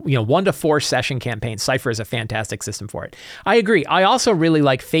campaigns, like 1 to 4 session campaigns, Cypher is a fantastic system for it. I agree. I also really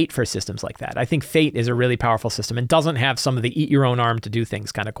like Fate for systems like that. I think Fate is a really powerful system and doesn't have some of the eat your own arm to do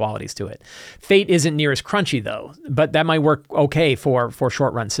things kind of qualities to it. Fate isn't near as crunchy though, but that might work okay for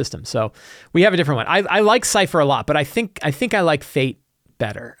short run systems. So we have a different one. I like Cypher a lot, but I think I like Fate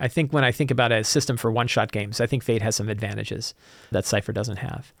better. I think when I think about a system for one-shot games, I think Fate has some advantages that Cypher doesn't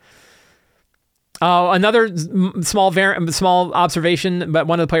have. Another small observation, but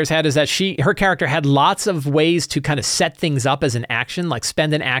one of the players had is that her character had lots of ways to kind of set things up as an action, like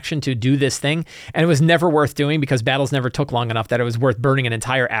spend an action to do this thing, and it was never worth doing because battles never took long enough that it was worth burning an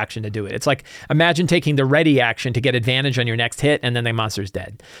entire action to do it. It's like, imagine taking the ready action to get advantage on your next hit, and then the monster's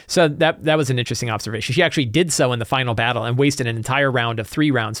dead. So that was an interesting observation. She actually did so in the final battle and wasted an entire round of 3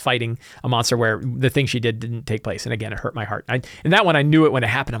 rounds fighting a monster where the thing she did didn't take place. And again, it hurt my heart. In that one, I knew it when it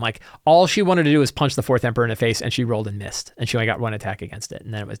happened. I'm like, all she wanted to do was punch the 4th Emperor in the face, and she rolled and missed, and she only got 1 attack against it,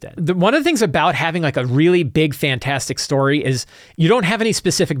 and then it was dead. One of the things about having like a really big, fantastic story is you don't have any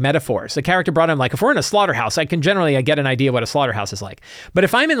specific metaphors. The character brought in like, if we're in a slaughterhouse, I can generally get an idea what a slaughterhouse is like. But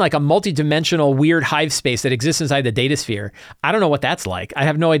if I'm in like a multi-dimensional weird hive space that exists inside the data sphere, I don't know what that's like. I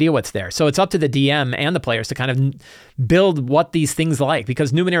have no idea what's there. So it's up to the DM and the players to kind of build what these things like,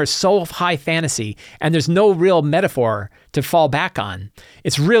 because Numenera is so high fantasy and there's no real metaphor to fall back on.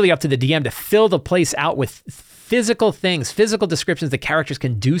 It's really up to the DM to fill the place out with physical things, physical descriptions that characters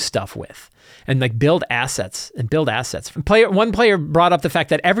can do stuff with, and like build assets. One player brought up the fact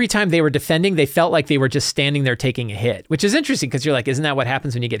that every time they were defending, they felt like they were just standing there taking a hit, which is interesting because you're like, isn't that what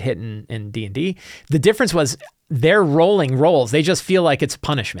happens when you get hit in D&D? The difference was they're rolling rolls. They just feel like it's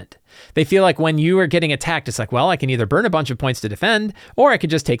punishment. They feel like when you are getting attacked, it's like, well, I can either burn a bunch of points to defend, or I could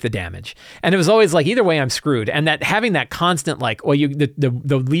just take the damage. And it was always like, either way, I'm screwed. And that having that constant, like, well,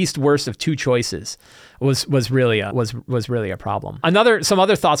 the least worst of 2 choices was really a problem. Some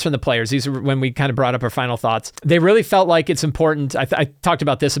other thoughts from the players. These are when we kind of brought up our final thoughts. They really felt like it's important. I talked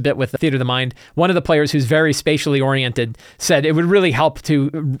about this a bit with Theater of the Mind. One of the players who's very spatially oriented said it would really help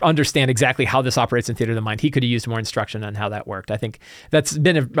to understand exactly how this operates in Theater of the Mind. He could have used used more instruction on how that worked. I think that's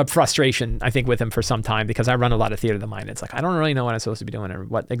been a frustration, I think, with him for some time, because I run a lot of theater of the mind. It's like, I don't really know what I'm supposed to be doing or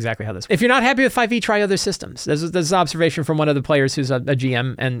exactly how this works. If you're not happy with 5e, try other systems. There's an observation from one of the players who's a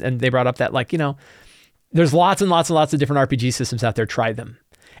GM, and they brought up that, like, there's lots and lots and lots of different RPG systems out there. Try them.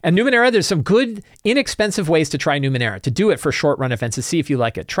 And Numenera, there's some good, inexpensive ways to try Numenera, to do it for short-run events, to see if you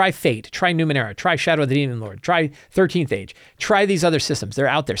like it. Try Fate, try Numenera, try Shadow of the Demon Lord, try 13th Age. Try these other systems. They're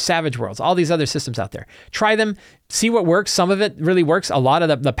out there. Savage Worlds, all these other systems out there. Try them, see what works. Some of it really works. A lot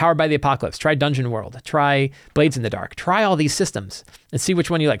of the Powered by the Apocalypse. Try Dungeon World. Try Blades in the Dark. Try all these systems and see which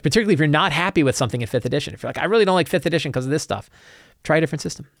one you like, particularly if you're not happy with something in 5th edition. If you're like, I really don't like 5th edition because of this stuff, try a different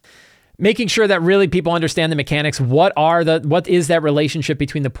system. Making sure that really people understand the mechanics. What is that relationship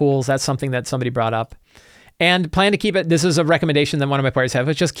between the pools? That's something that somebody brought up. And plan to keep it, this is a recommendation that one of my players have,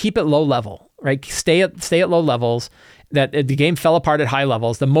 is just keep it low level, right? Stay at low levels. That the game fell apart at high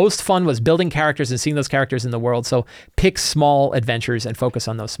levels. The most fun was building characters and seeing those characters in the world. So pick small adventures and focus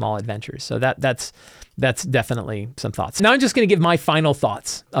on those small adventures. So that's definitely some thoughts. Now I'm just going to give my final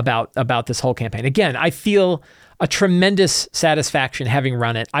thoughts about this whole campaign. Again, I feel a tremendous satisfaction having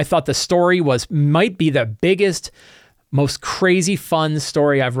run it. I thought the story might be the biggest, most crazy fun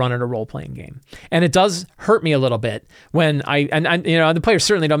story I've run in a role-playing game. And it does hurt me a little bit when the players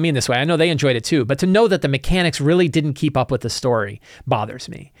certainly don't mean this way. I know they enjoyed it too, but to know that the mechanics really didn't keep up with the story bothers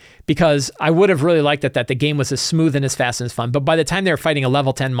me, because I would have really liked it that the game was as smooth and as fast and as fun. But by the time they were fighting a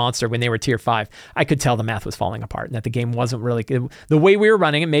level 10 monster when they were tier 5, I could tell the math was falling apart and that the game wasn't really the way we were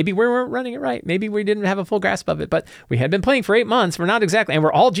running it. Maybe we weren't running it right. Maybe we didn't have a full grasp of it, but we had been playing for 8 months. We're not exactly, and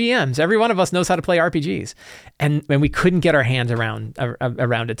we're all GMs. Every one of us knows how to play RPGs. And we couldn't get our hands around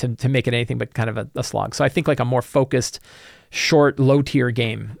it to make it anything but kind of a slog. So I think like a more focused, short, low tier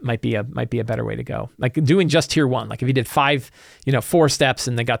game might be a better way to go. Like doing just tier 1. Like if you did 4 steps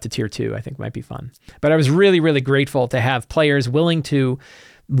and then got to tier 2, I think might be fun. But I was really, really grateful to have players willing to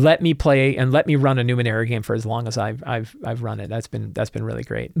let me play and let me run a Numenera game for as long as I've run it. That's been really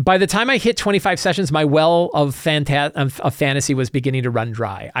great. By the time I hit 25 sessions, my well of fantasy was beginning to run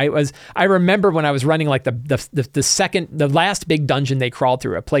dry. I remember when I was running like the last big dungeon they crawled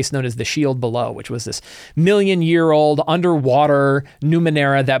through, a place known as the Shield Below, which was this 1,000,000-year-old underwater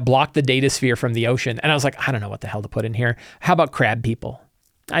Numenera that blocked the data sphere from the ocean. And I was like, I don't know what the hell to put in here. How about crab people?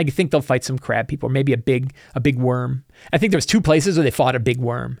 I think they'll fight some crab people, or maybe a big worm. I think there was 2 places where they fought a big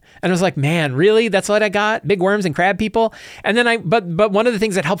worm. And I was like, man, really? That's what I got? Big worms and crab people? And then but one of the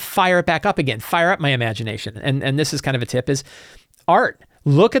things that helped fire it back up again, fire up my imagination, and this is kind of a tip, is art.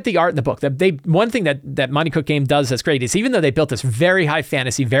 Look at the art in the book. One thing that Monte Cook Game does that's great is, even though they built this very high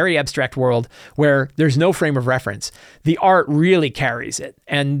fantasy, very abstract world where there's no frame of reference, the art really carries it.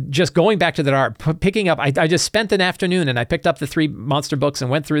 And just going back to that art, picking up, I just spent an afternoon and I picked up the 3 monster books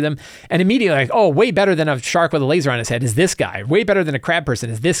and went through them, and immediately like, oh, way better than a shark with a laser on his head is this guy. Way better than a crab person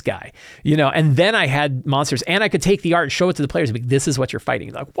is this guy. And then I had monsters, and I could take the art and show it to the players and be, this is what you're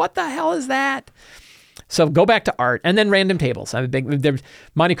fighting. Like, what the hell is that? So go back to art, and then random tables.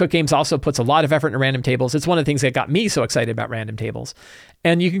 Monte Cook Games also puts a lot of effort into random tables. It's one of the things that got me so excited about random tables.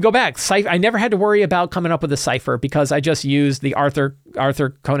 And you can go back. I never had to worry about coming up with a cipher, because I just used the Arthur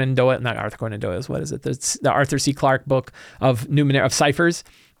Conan Doyle, not Arthur Conan Doyle's, what is it? The Arthur C. Clarke book of Numenera, of ciphers.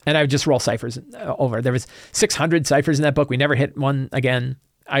 And I would just roll ciphers over. There was 600 ciphers in that book. We never hit one again.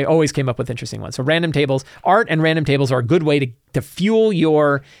 I always came up with interesting ones. So random tables, art and random tables are a good way to fuel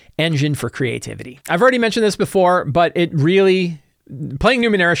your engine for creativity. I've already mentioned this before, but playing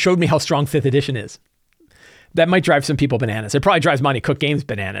Numenera showed me how strong 5th edition is. That might drive some people bananas. It probably drives Monte Cook Games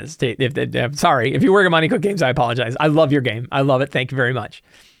bananas. Sorry, if you work at Monte Cook Games, I apologize. I love your game. I love it. Thank you very much.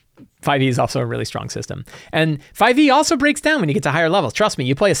 5e is also a really strong system. And 5e also breaks down when you get to higher levels. Trust me,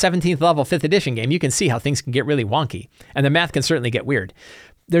 you play a 17th level 5th edition game, you can see how things can get really wonky. And the math can certainly get weird.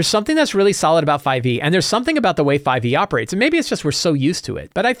 There's something that's really solid about 5e, and there's something about the way 5e operates. And maybe it's just we're so used to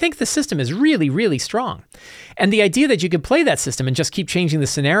it, but I think the system is really, really strong. And the idea that you could play that system and just keep changing the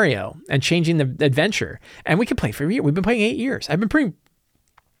scenario and changing the adventure, and we can play for a year. We've been playing 8 years. I've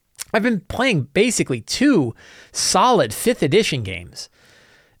been playing basically 2 solid 5th edition games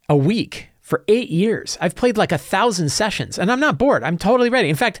a week for 8 years. I've played like 1,000 sessions, and I'm not bored. I'm totally ready.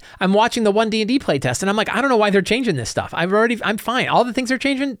 In fact, I'm watching the 1D&D playtest, and I'm like, I don't know why they're changing this stuff. I'm fine. All the things they're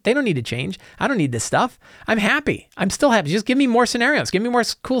changing, they don't need to change. I don't need this stuff. I'm happy. I'm still happy. Just give me more scenarios. Give me more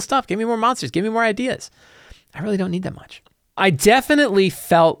cool stuff. Give me more monsters. Give me more ideas. I really don't need that much. I definitely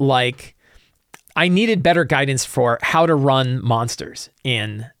felt like I needed better guidance for how to run monsters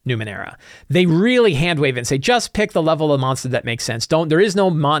in Numenera. They really hand wave it and say, just pick the level of monster that makes sense. There is no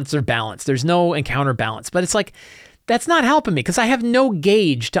monster balance. There's no encounter balance. But it's like, that's not helping me because I have no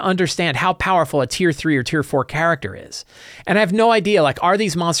gauge to understand how powerful a tier 3 or tier 4 character is. And I have no idea, like, are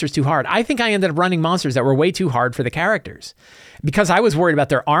these monsters too hard? I think I ended up running monsters that were way too hard for the characters because I was worried about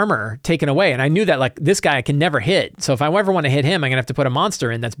their armor taken away. And I knew that, like, this guy I can never hit. So if I ever want to hit him, I'm going to have to put a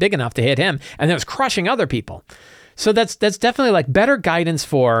monster in that's big enough to hit him. And then it was crushing other people. So that's definitely like better guidance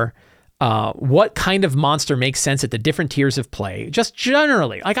for what kind of monster makes sense at the different tiers of play. Just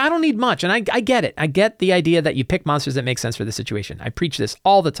generally, like, I don't need much. And I get it. I get the idea that you pick monsters that make sense for the situation. I preach this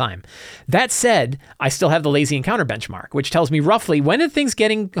all the time. That said, I still have the lazy encounter benchmark, which tells me roughly when are things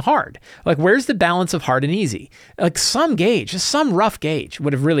getting hard? Like, where's the balance of hard and easy? Like, some gauge, just some rough gauge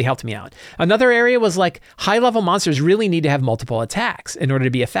would have really helped me out. Another area was like high level monsters really need to have multiple attacks in order to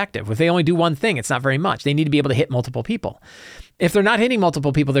be effective. If they only do one thing, it's not very much. They need to be able to hit multiple people. If they're not hitting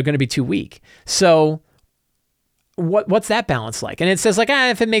multiple people, they're going to be too weak. So what's that balance like? And it says like,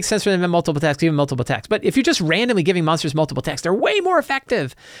 if it makes sense for them to have multiple attacks, give them multiple attacks. But if you're just randomly giving monsters multiple attacks, they're way more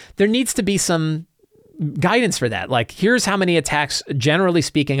effective. There needs to be some guidance for that. Like, here's how many attacks, generally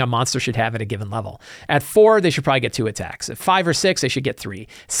speaking, a monster should have at a given level. At 4, they should probably get 2 attacks. At 5 or 6, they should get 3.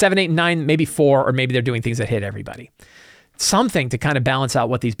 7, 8, 9, maybe 4, or maybe they're doing things that hit everybody. Something to kind of balance out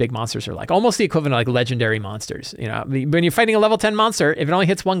what these big monsters are like. Almost the equivalent of like legendary monsters. You know, when you're fighting a level 10 monster, if it only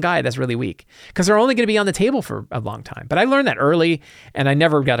hits one guy, that's really weak because they're only going to be on the table for a long time. But I learned that early and I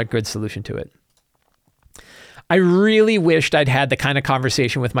never got a good solution to it. I really wished I'd had the kind of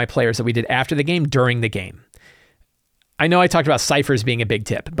conversation with my players that we did after the game, during the game. I know I talked about ciphers being a big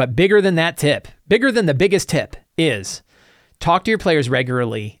tip, but bigger than that tip, bigger than the biggest tip is talk to your players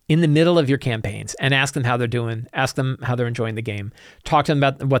regularly in the middle of your campaigns and ask them how they're doing, ask them how they're enjoying the game, talk to them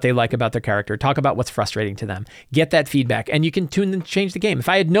about what they like about their character, talk about what's frustrating to them, get that feedback, and you can tune and change the game. If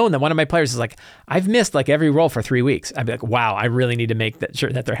I had known that one of my players is like, I've missed like every roll for 3 weeks, I'd be like, wow, I really need to make sure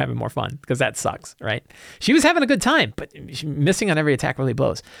that they're having more fun because that sucks, right? She was having a good time, but missing on every attack really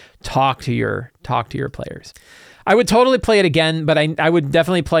blows. Talk to your players. I would totally play it again, but I would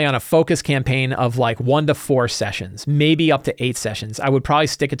definitely play on a focus campaign of like 1 to 4 sessions, maybe up to 8 sessions. I would probably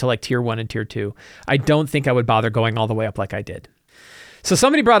stick it to like tier 1 and tier 2. I don't think I would bother going all the way up like I did. So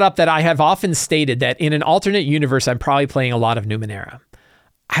somebody brought up that I have often stated that in an alternate universe, I'm probably playing a lot of Numenera.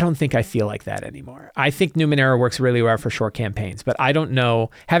 I don't think I feel like that anymore. I think Numenera works really well for short campaigns, but I don't know,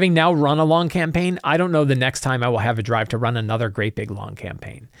 having now run a long campaign, I don't know the next time I will have a drive to run another great big long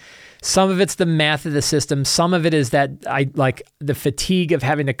campaign. Some of it's the math of the system. Some of it is that I like the fatigue of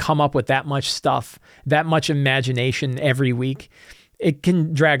having to come up with that much stuff, that much imagination every week. It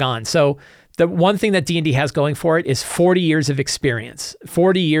can drag on. So the one thing that D&D has going for it is 40 years of experience,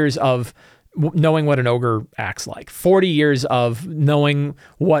 40 years of knowing what an ogre acts like, 40 years of knowing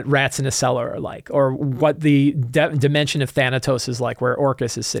what rats in a cellar are like, or what the dimension of Thanatos is like, where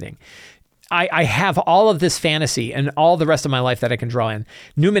Orcus is sitting. I have all of this fantasy and all the rest of my life that I can draw in.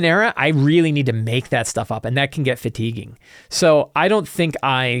 Numenera, I really need to make that stuff up, and that can get fatiguing. So I don't think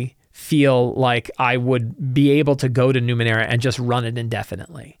I feel like I would be able to go to Numenera and just run it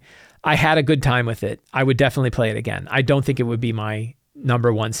indefinitely. I had a good time with it. I would definitely play it again. I don't think it would be my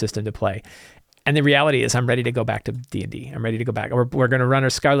number one system to play. And the reality is I'm ready to go back to D&D. I'm ready to go back. We're going to run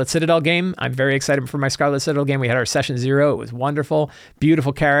our Scarlet Citadel game. I'm very excited for my Scarlet Citadel game. We had our session 0. It was wonderful.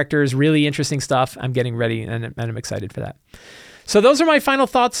 Beautiful characters, really interesting stuff. I'm getting ready and I'm excited for that. So those are my final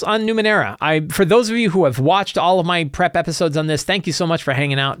thoughts on Numenera. For those of you who have watched all of my prep episodes on this, thank you so much for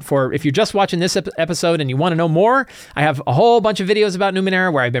hanging out. If you're just watching this episode and you want to know more, I have a whole bunch of videos about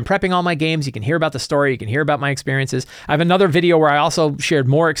Numenera where I've been prepping all my games. You can hear about the story. You can hear about my experiences. I have another video where I also shared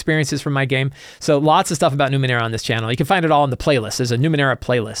more experiences from my game. So lots of stuff about Numenera on this channel. You can find it all in the playlist. There's a Numenera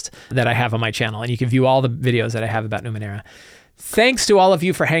playlist that I have on my channel, and you can view all the videos that I have about Numenera. Thanks to all of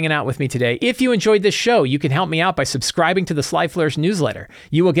you for hanging out with me today. If you enjoyed this show, you can help me out by subscribing to the Sly Flourish newsletter.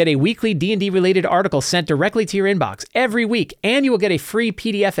 You will get a weekly D&D related article sent directly to your inbox every week, and you will get a free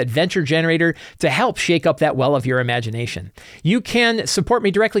PDF adventure generator to help shake up that well of your imagination. You can support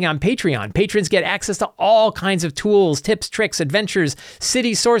me directly on Patreon. Patrons get access to all kinds of tools, tips, tricks, adventures,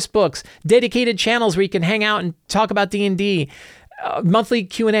 city source books, dedicated channels where you can hang out and talk about D&D, monthly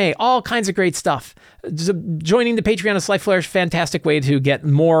Q&A, all kinds of great stuff. Joining the Patreon of Sly Flourish, fantastic way to get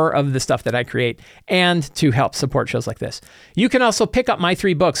more of the stuff that I create and to help support shows like this. You can also pick up my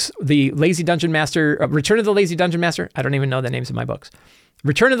 3 books, The Lazy Dungeon Master, Return of the Lazy Dungeon Master. I don't even know the names of my books.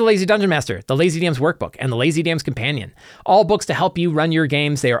 Return of the Lazy Dungeon Master, the Lazy DM's Workbook, and the Lazy DM's Companion. All books to help you run your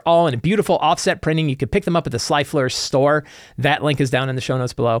games. They are all in a beautiful offset printing. You can pick them up at the Sly Flourish store. That link is down in the show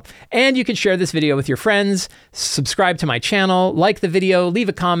notes below. And you can share this video with your friends, subscribe to my channel, like the video, leave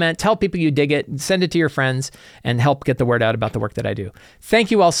a comment, tell people you dig it, send it to your friends, and help get the word out about the work that I do. Thank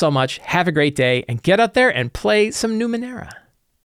you all so much. Have a great day, and get out there and play some Numenera.